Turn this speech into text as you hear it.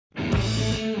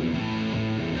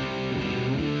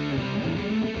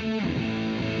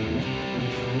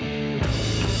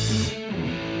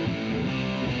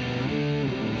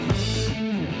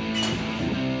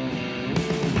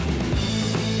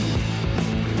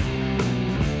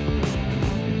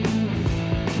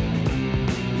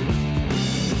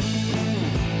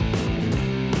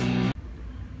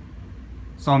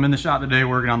So I'm in the shop today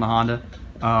working on the Honda.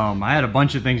 I had a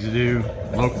bunch of things to do.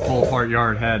 Local pull apart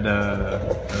yard had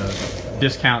a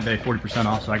discount day, 40%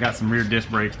 off, so I got some rear disc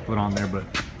brakes to put on there, but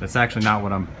that's actually not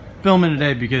what I'm filming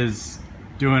today, because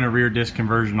doing a rear disc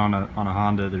conversion on a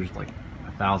Honda, there's like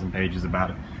 1,000 pages about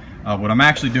it. What I'm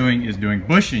actually doing is doing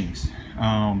bushings.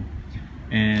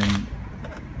 And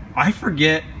I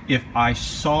forget if I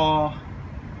saw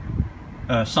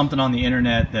something on the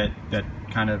internet that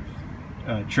kind of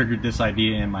triggered this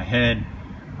idea in my head,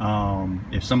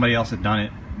 if somebody else had done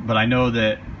it, but I know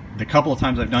that the couple of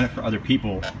times I've done it for other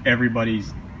people,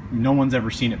 no one's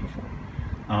ever seen it before.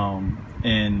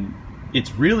 And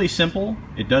it's really simple.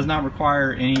 It does not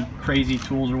require any crazy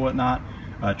tools or whatnot.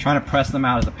 Trying to press them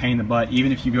out is a pain in the butt,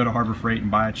 even if you go to Harbor Freight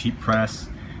and buy a cheap press.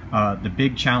 The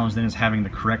big challenge then is having the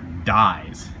correct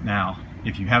dies. Now,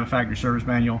 if you have a factory service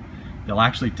manual, they'll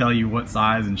actually tell you what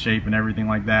size and shape and everything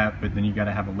like that, but then you got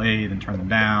to have a lathe and turn them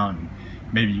down. And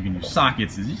maybe you can use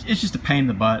sockets. It's just a pain in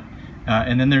the butt.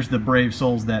 And then there's the brave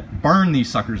souls that burn these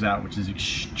suckers out, which is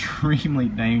extremely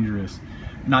dangerous.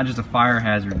 Not just a fire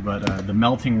hazard, but the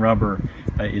melting rubber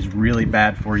is really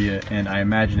bad for you. And I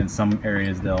imagine in some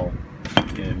areas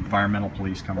environmental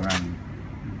police come around and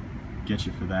get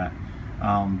you for that.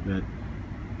 But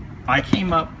I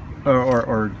came up,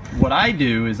 or what I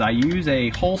do is I use a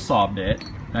hole saw bit,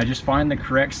 and I just find the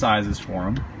correct sizes for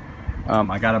them.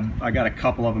 I got a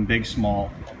couple of them, big,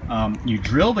 small. You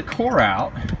drill the core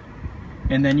out,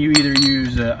 and then you either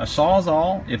use a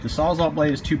Sawzall. If the Sawzall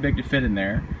blade is too big to fit in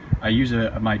there, I use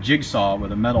my jigsaw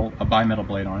with a bimetal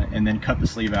blade on it, and then cut the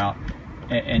sleeve out,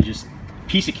 and just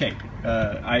piece of cake.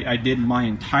 I did my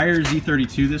entire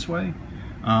Z32 this way,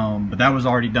 but that was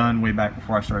already done way back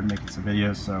before I started making some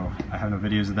videos, so I have no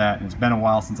videos of that, and it's been a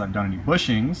while since I've done any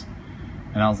bushings,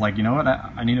 and I was like, you know what,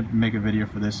 I need to make a video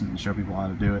for this and show people how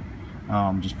to do it.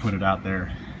 Just put it out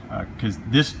there, because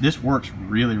this works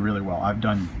really, really well. I've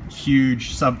done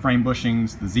huge subframe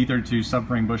bushings, the Z32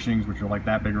 subframe bushings, which are like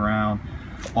that big around,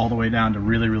 all the way down to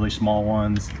really, really small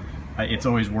ones. It's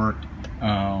always worked.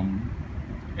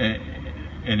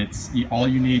 And it's all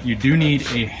you need. You do need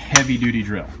a heavy duty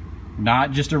drill,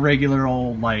 not just a regular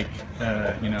old, like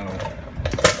I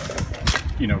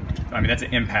mean, that's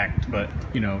an impact, but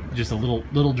just a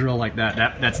little drill like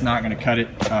that's not going to cut it.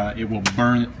 It will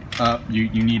burn it up. You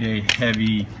need a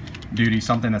heavy duty,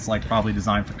 something that's like probably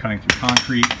designed for cutting through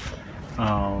concrete.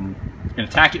 And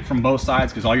attack it from both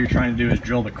sides, because all you're trying to do is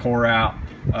drill the core out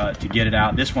to get it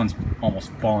out. This one's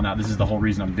almost fallen out. This is the whole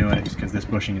reason I'm doing it, is because this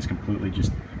bushing is completely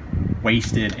just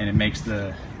wasted, and it makes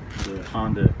the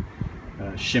Honda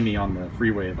shimmy on the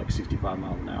freeway at like 65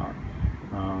 miles an hour.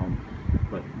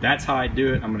 But that's how I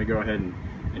do it. I'm going to go ahead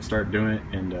and start doing it,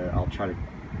 and I'll try to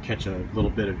catch a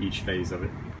little bit of each phase of it.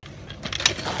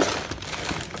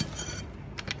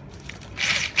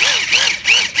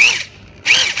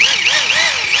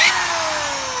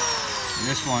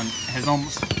 This one has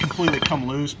almost completely come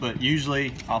loose, but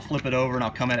usually I'll flip it over and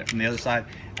I'll come at it from the other side.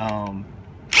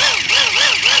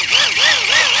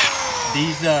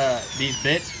 These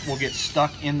bits will get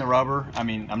stuck in the rubber. I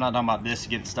mean, I'm not talking about this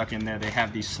getting stuck in there. They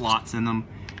have these slots in them.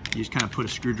 You just kind of put a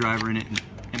screwdriver in it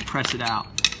and press it out.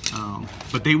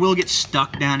 But they will get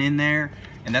stuck down in there,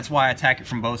 and that's why I attack it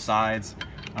from both sides.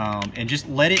 And just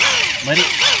let it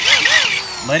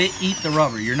eat the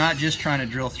rubber. You're not just trying to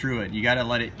drill through it. You got to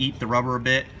let it eat the rubber a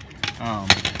bit.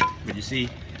 But you see,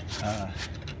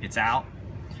 it's out.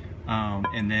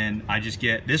 And then I just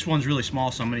get, this one's really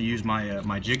small, so I'm going to use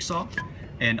my jigsaw,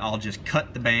 and I'll just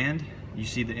cut the band. You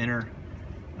see the inner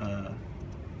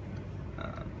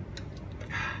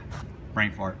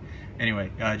brain fart.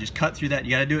 Anyway, just cut through that.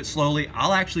 You got to do it slowly.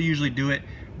 I'll actually usually do it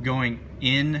going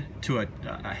into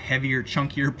a heavier,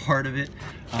 chunkier part of it,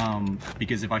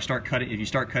 because if you start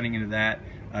cutting into that,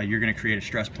 you're going to create a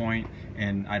stress point,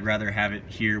 and I'd rather have it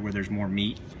here where there's more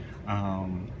meat.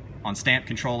 On stamp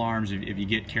control arms, if you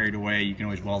get carried away, you can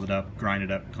always weld it up, grind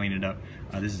it up, clean it up.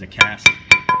 This is a cast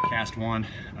one,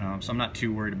 so I'm not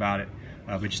too worried about it,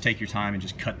 but just take your time and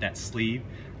just cut that sleeve,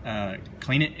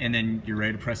 clean it, and then you're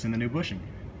ready to press in the new bushing.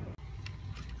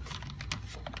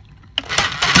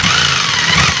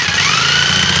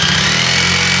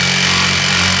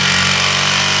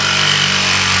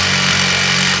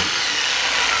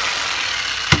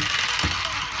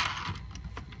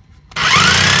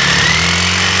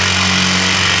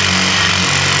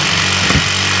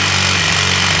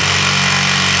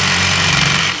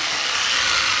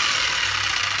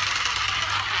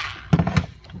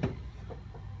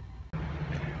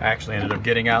 I actually ended up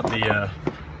getting out the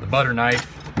butter knife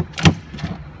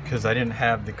because I didn't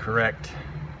have the correct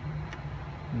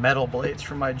metal blades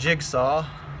for my jigsaw.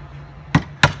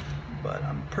 but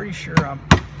I'm pretty sure I'm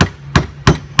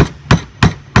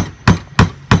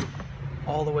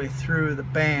all the way through the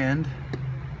band.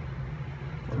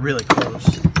 We're really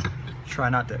close. Try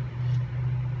not to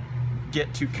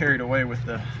get too carried away with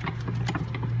the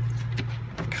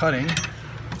cutting.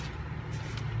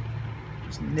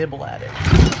 Just nibble at it.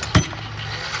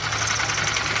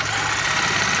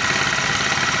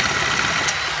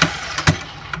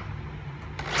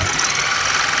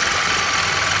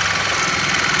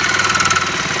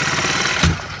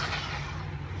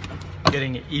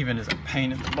 Getting it even is a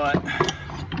pain in the butt.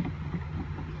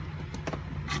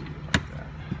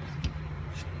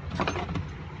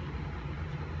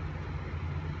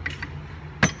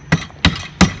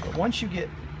 But once you get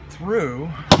through,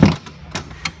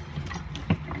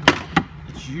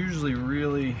 it's usually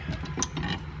really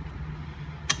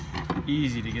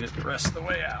easy to get it the rest of the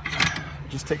way out. It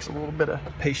just takes a little bit of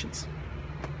patience.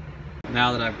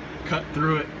 Now that I've cut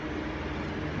through it,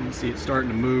 you can see it's starting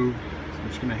to move. I'm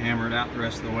just going to hammer it out the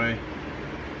rest of the way.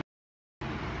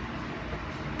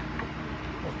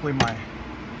 Hopefully my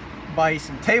vise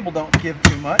and table don't give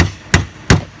too much.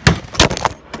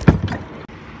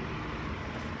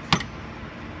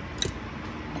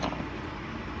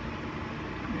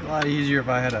 It'd be a lot easier if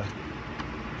I had a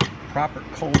proper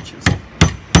cold chisel.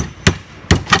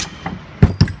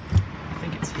 I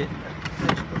think it's hitting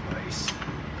the edge of the vise.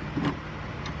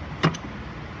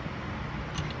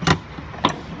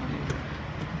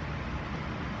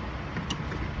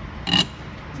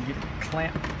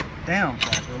 Clamp down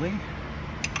properly.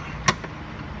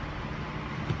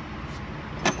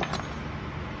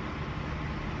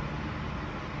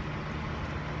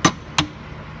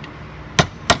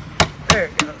 There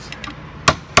it goes.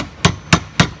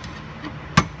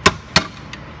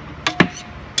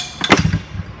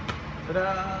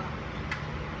 Ta-da!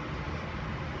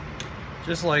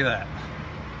 Just like that.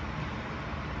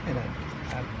 And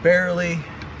I barely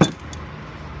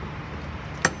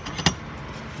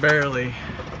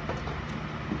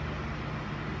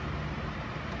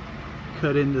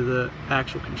cut into the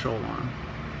actual control arm.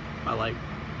 I like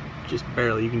just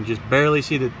barely. You can just barely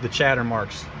see the chatter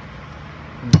marks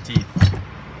from the teeth.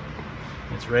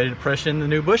 It's ready to press in the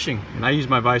new bushing, and I use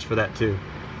my vise for that too.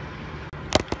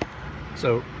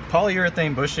 So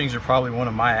polyurethane bushings are probably one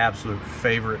of my absolute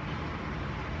favorite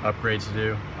upgrades to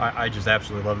do. I just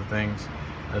absolutely love the things.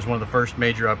 It was one of the first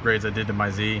major upgrades I did to my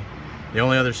Z. The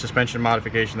only other suspension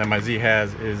modification that my Z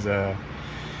has is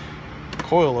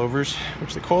coilovers,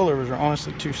 which the coilovers are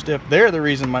honestly too stiff. They're the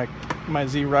reason my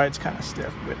Z rides kind of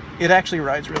stiff, but it actually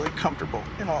rides really comfortable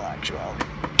in all actuality.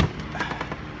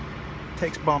 It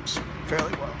takes bumps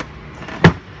fairly well.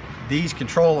 These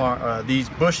these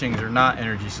bushings are not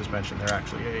energy suspension. They're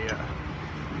actually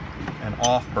an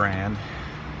off-brand,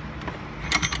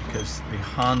 because the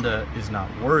Honda is not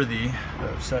worthy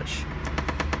of such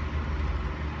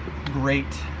great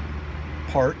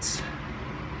parts.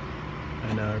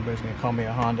 I know everybody's gonna call me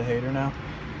a Honda hater now,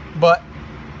 but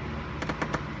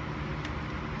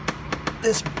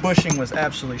this bushing was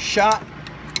absolutely shot,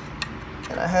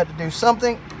 and I had to do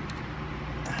something.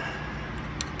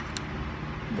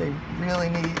 They really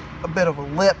need a bit of a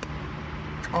lip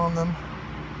on them.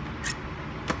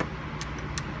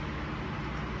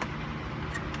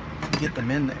 Get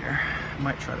them in there. I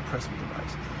might try to press them with the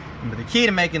vise. But the key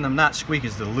to making them not squeak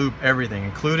is to lube everything,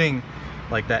 including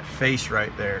like that face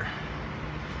right there.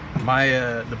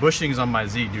 The bushings on my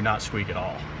Z do not squeak at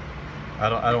all. I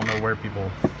don't know where people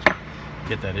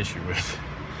get that issue with.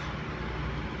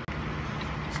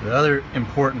 So the other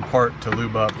important part to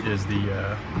lube up is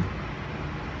the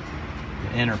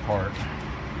inner part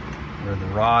where the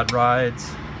rod rides,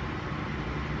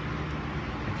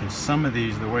 because some of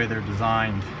these, the way they're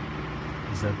designed,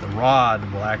 is that the rod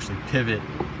will actually pivot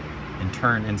and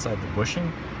turn inside the bushing.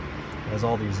 It has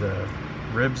all these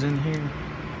ribs in here,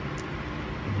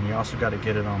 and then you also got to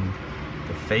get it on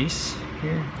the face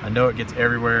here. I know it gets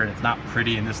everywhere and it's not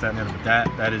pretty and this, that, and the other,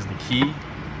 but that is the key.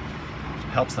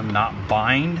 It helps them not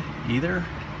bind either,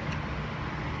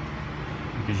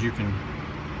 because you can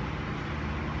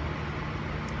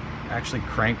actually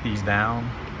crank these down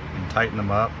and tighten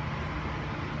them up.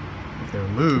 If they're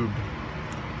lubed,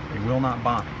 they will not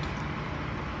bind.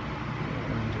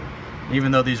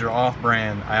 Even though these are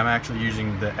off-brand, I am actually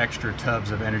using the extra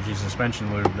tubs of energy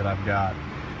suspension lube that I've got,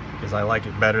 because I like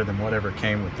it better than whatever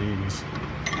came with these.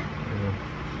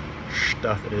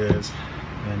 Stuff it is.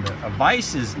 And a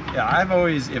vise is,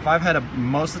 if I've had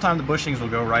most of the time the bushings will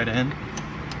go right in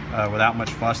without much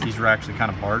fuss. These are actually kind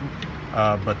of hard,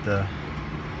 but the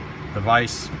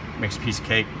vise makes a piece of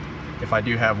cake. If I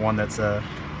do have one that's a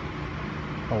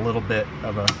little bit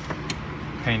of a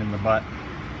pain in the butt.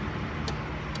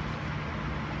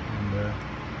 And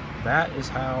that is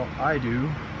how I do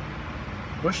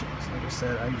bushings. Like I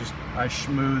said, I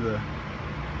schmoo the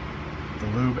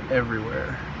lube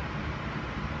everywhere.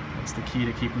 That's the key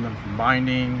to keeping them from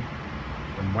binding,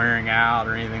 from wearing out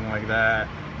or anything like that.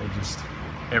 They just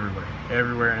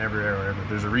everywhere and everywhere.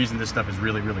 There's a reason this stuff is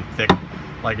really thick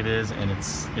like it is, and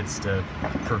it's to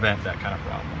prevent that kind of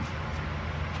problem.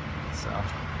 So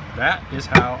that is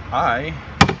how I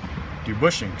do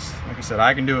bushings. Like I said,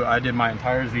 I can do it. I did my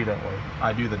entire Z that way.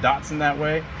 I do the dots in that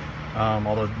way.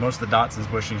 Although most of the dots as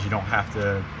bushings you don't have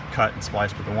to cut and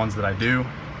splice, but the ones that I do,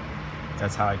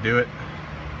 that's how I do it,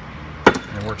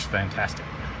 and it works fantastic.